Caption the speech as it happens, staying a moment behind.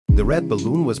the red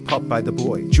balloon was popped by the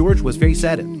boy. George was very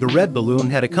saddened. The red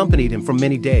balloon had accompanied him for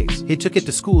many days. He took it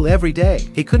to school every day.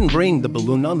 He couldn't bring the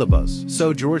balloon on the bus,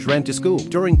 so George ran to school.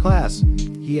 During class,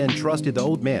 he entrusted the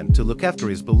old man to look after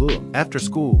his balloon. After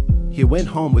school, he went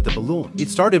home with the balloon. It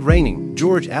started raining.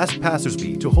 George asked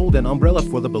passersby to hold an umbrella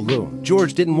for the balloon.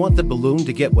 George didn't want the balloon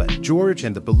to get wet. George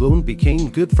and the balloon became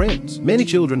good friends. Many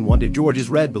children wanted George's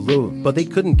red balloon, but they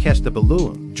couldn't catch the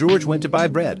balloon. George went to buy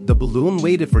bread. The balloon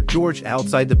waited for George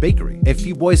outside the bakery. A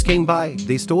few boys came by.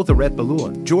 They stole the red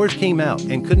balloon. George came out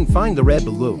and couldn't find the red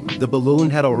balloon. The balloon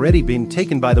had already been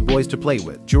taken by the boys to play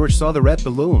with. George saw the red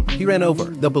balloon. He ran over.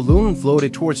 The balloon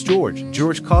floated towards George.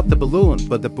 George caught the balloon,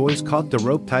 but the boys caught the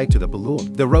rope tied to the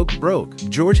balloon. The rope broke.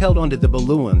 George held onto the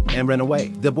balloon and ran away.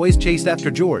 The boys chased after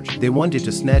George. They wanted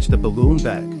to snatch the balloon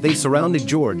back. They surrounded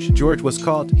George. George was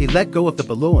caught. He let go of the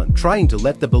balloon, trying to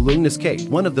let the balloon escape.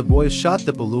 One of the boys shot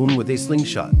the balloon with a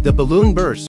slingshot. The balloon burst.